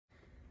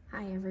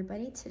Hi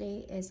everybody,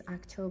 today is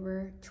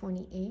October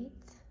 28th,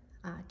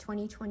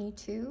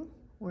 2022.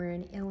 We're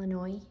in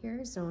Illinois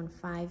here, zone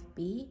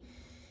 5B,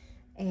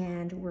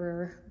 and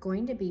we're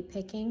going to be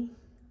picking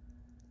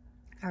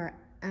our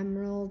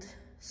emerald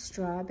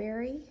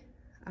strawberry.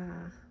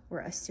 We're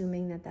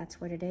assuming that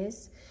that's what it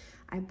is.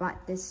 I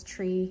bought this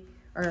tree,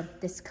 or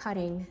this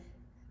cutting,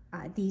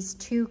 these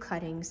two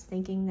cuttings,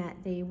 thinking that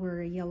they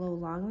were yellow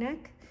long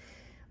neck,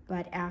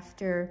 but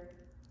after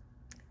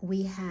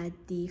we had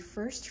the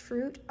first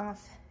fruit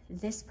off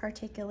this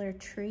particular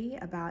tree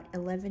about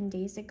 11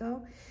 days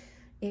ago,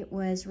 it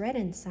was red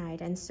inside,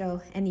 and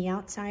the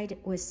outside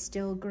was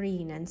still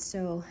green, and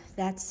so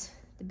that's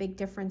the big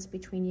difference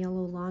between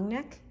yellow long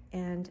neck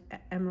and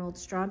emerald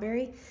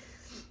strawberry.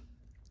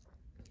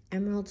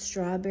 Emerald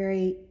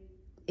strawberry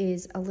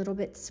is a little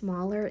bit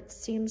smaller, it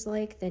seems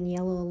like, than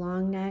yellow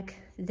long neck.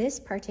 This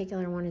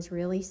particular one is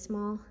really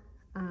small.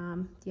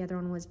 The other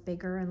one was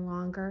bigger and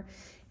longer.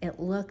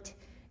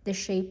 The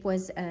shape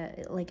was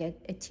like a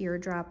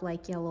teardrop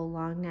like yellow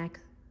long neck,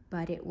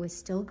 but it was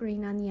still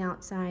green on the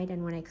outside,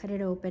 and when I cut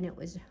it open, it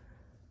was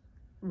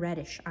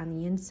reddish on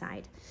the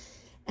inside.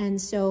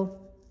 And so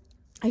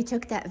I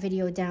took that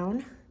video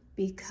down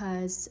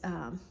because,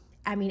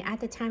 I mean, at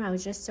the time I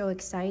was just so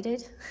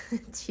excited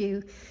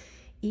to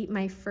eat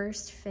my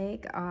first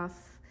fig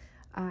off,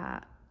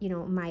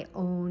 my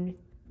own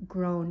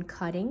grown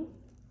cutting,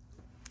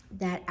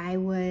 that I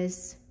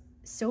was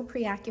so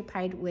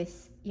preoccupied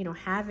with,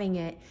 having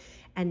it,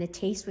 and the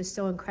taste was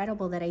so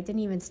incredible that I didn't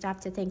even stop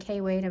to think,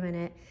 hey, wait a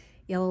minute,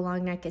 yellow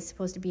long neck is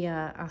supposed to be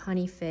a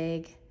honey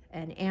fig,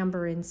 an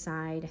amber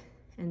inside,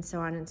 and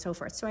so on and so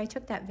forth. So I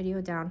took that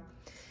video down.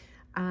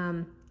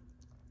 And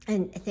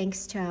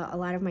thanks to a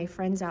lot of my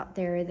friends out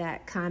there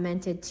that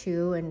commented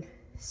too and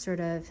sort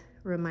of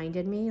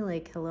reminded me,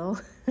 like, hello,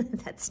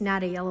 that's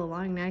not a yellow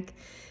long neck.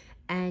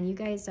 And you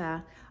guys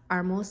are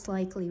most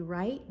likely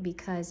right,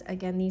 because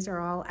again, these are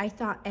all, I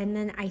thought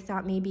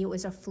maybe it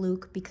was a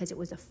fluke because it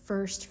was a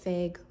first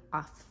fig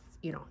off,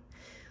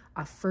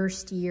 a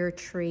first year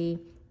tree.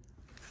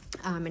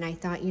 And I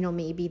thought,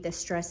 maybe the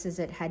stresses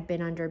it had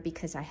been under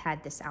because I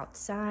had this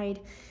outside,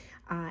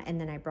 and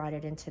then I brought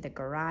it into the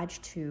garage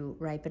to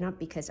ripen up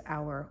because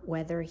our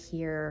weather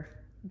here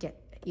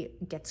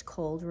gets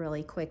cold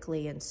really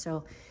quickly. And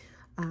so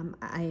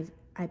I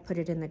put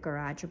it in the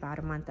garage about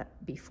a month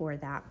before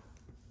that.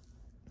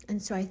 And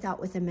so I thought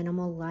with the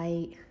minimal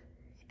light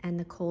and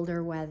the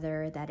colder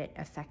weather that it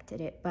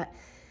affected it. But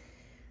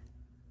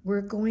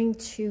we're going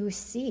to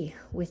see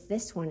with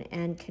this one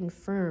and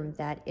confirm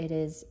that it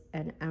is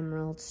an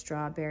emerald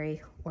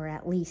strawberry, or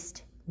at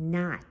least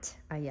not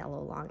a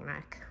yellow long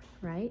neck,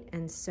 right?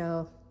 And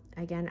so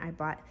again, I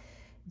bought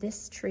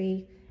this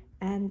tree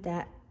and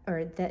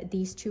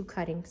these two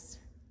cuttings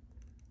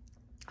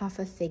off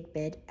a fig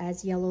bid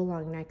as yellow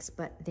long necks,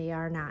 but they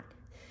are not.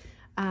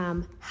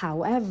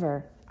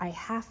 However, I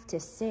have to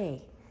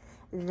say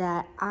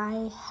that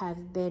I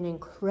have been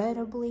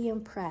incredibly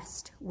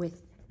impressed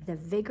with the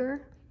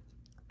vigor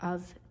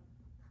of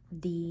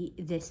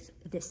these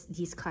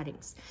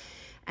cuttings.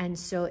 And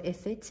so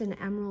if it's an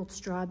emerald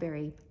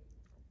strawberry,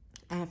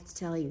 I have to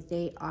tell you,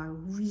 they are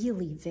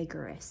really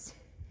vigorous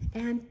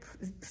and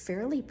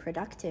fairly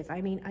productive. I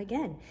mean,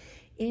 again,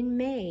 in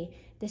May,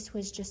 this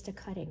was just a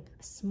cutting,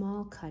 a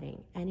small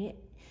cutting, and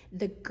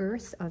the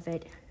girth of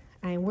it,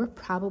 we're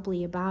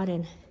probably about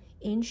an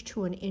inch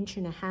to an inch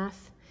and a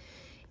half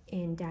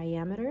in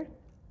diameter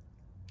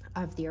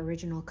of the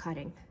original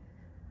cutting.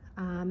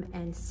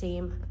 And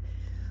same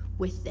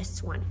with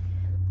this one.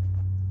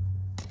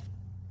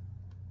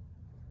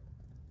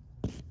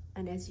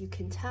 And as you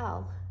can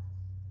tell,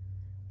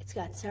 it's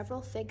got several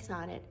figs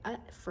on it.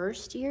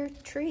 First year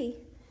tree,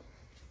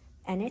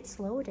 and it's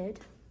loaded.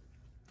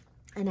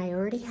 And I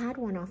already had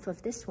one off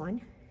of this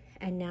one,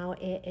 and now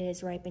it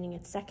is ripening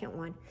its second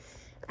one.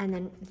 And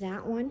then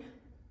that one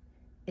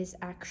is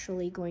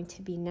actually going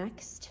to be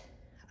next.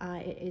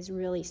 It is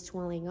really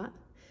swelling up.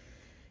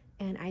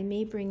 And I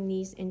may bring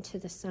these into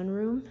the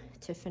sunroom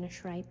to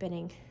finish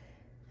ripening.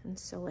 And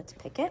so let's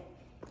pick it.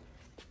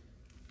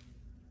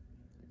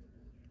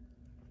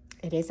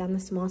 It is on the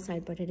small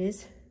side, but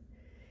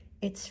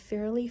it's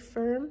fairly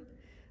firm,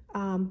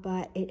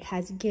 but it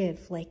has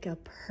give, like a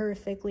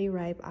perfectly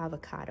ripe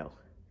avocado.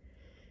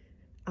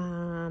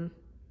 And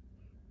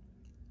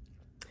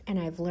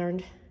I've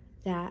learned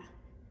that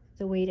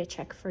the way to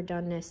check for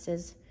doneness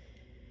is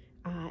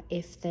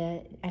if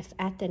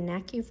at the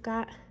neck you've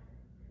got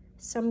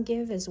some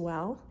give as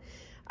well,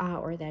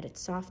 or that it's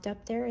soft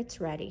up there,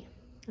 it's ready.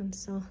 And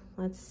so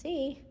let's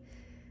see.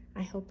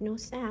 I hope no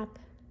sap.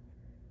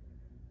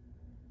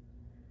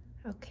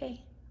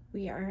 Okay,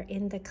 we are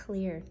in the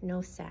clear,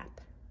 no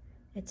sap.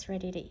 It's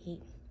ready to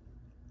eat.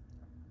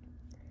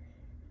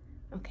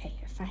 Okay,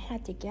 if I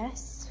had to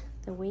guess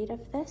the weight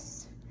of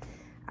this,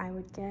 I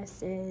would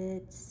guess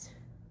it's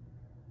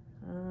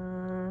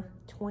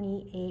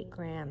 28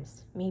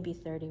 grams, maybe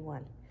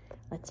 31.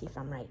 Let's see if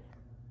I'm right.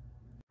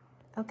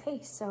 Okay,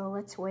 so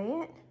let's weigh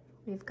it.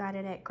 We've got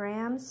it at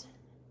grams.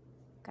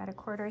 Got a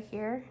quarter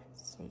here,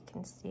 so you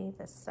can see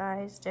the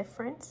size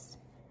difference.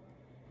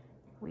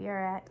 We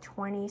are at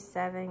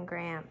 27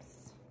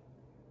 grams.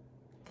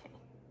 Okay.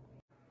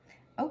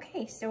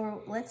 Okay,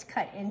 so let's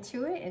cut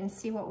into it and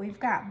see what we've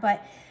got.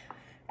 But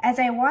as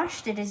I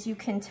washed it, as you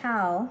can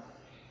tell,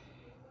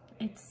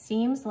 it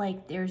seems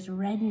like there's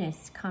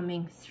redness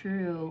coming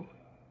through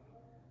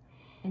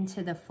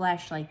into the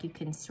flesh, like you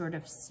can sort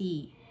of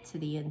see to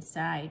the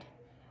inside.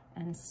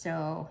 And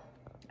so,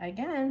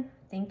 again,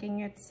 thinking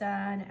it's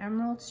an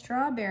emerald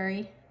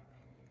strawberry.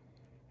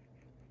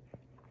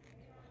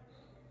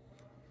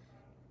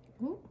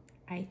 Ooh,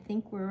 I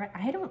think we're,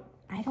 I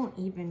don't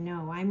even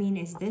know. I mean,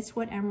 is this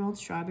what emerald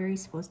strawberry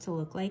is supposed to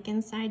look like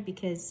inside?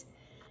 Because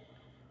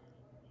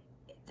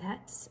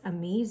that's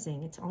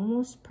amazing. It's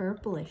almost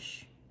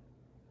purplish.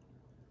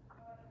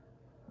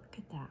 Look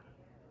at that.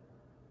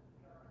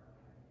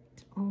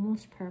 It's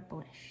almost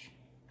purplish.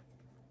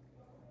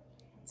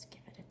 Let's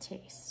give it a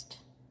taste.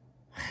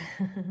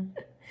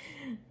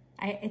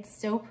 It's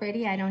so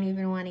pretty, I don't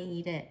even want to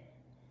eat it.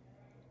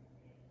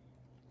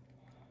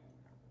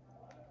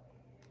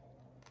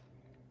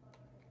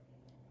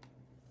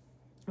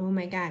 Oh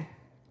my God.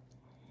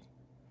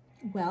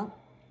 Well,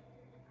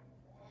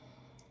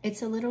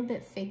 it's a little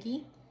bit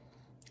figgy,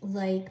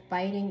 like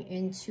biting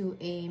into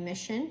a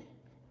mission.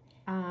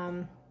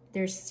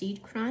 There's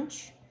seed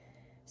crunch,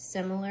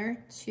 similar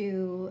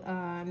to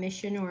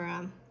mission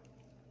or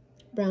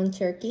brown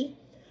turkey.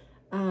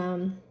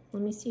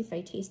 Let me see if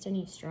I taste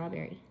any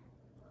strawberry.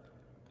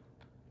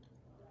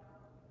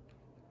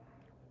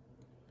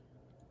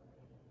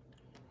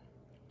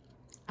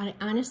 I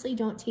honestly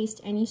don't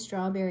taste any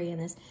strawberry in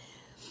this.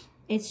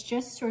 It's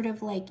just sort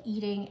of like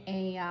eating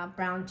a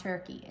brown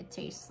turkey, it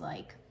tastes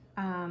like.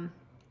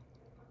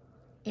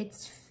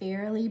 It's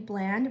fairly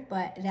bland,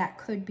 but that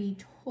could be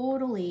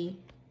totally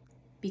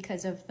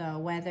because of the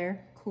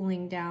weather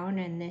cooling down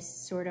and this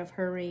sort of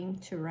hurrying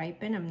to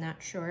ripen. I'm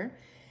not sure.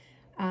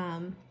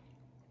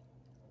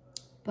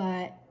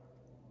 But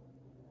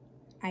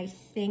I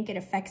think it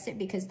affects it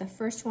because the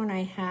first one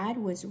I had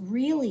was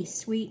really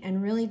sweet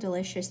and really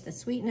delicious. The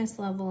sweetness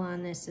level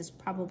on this is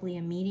probably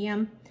a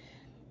medium.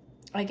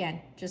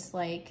 Again, just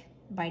like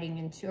biting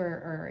into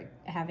or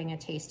having a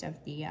taste of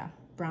the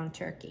brown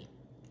turkey.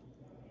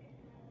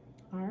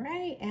 All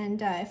right,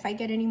 and if I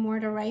get any more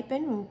to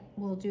ripen,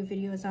 we'll do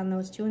videos on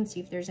those too and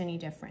see if there's any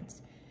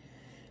difference.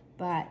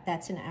 But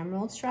that's an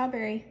emerald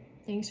strawberry.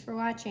 Thanks for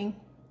watching.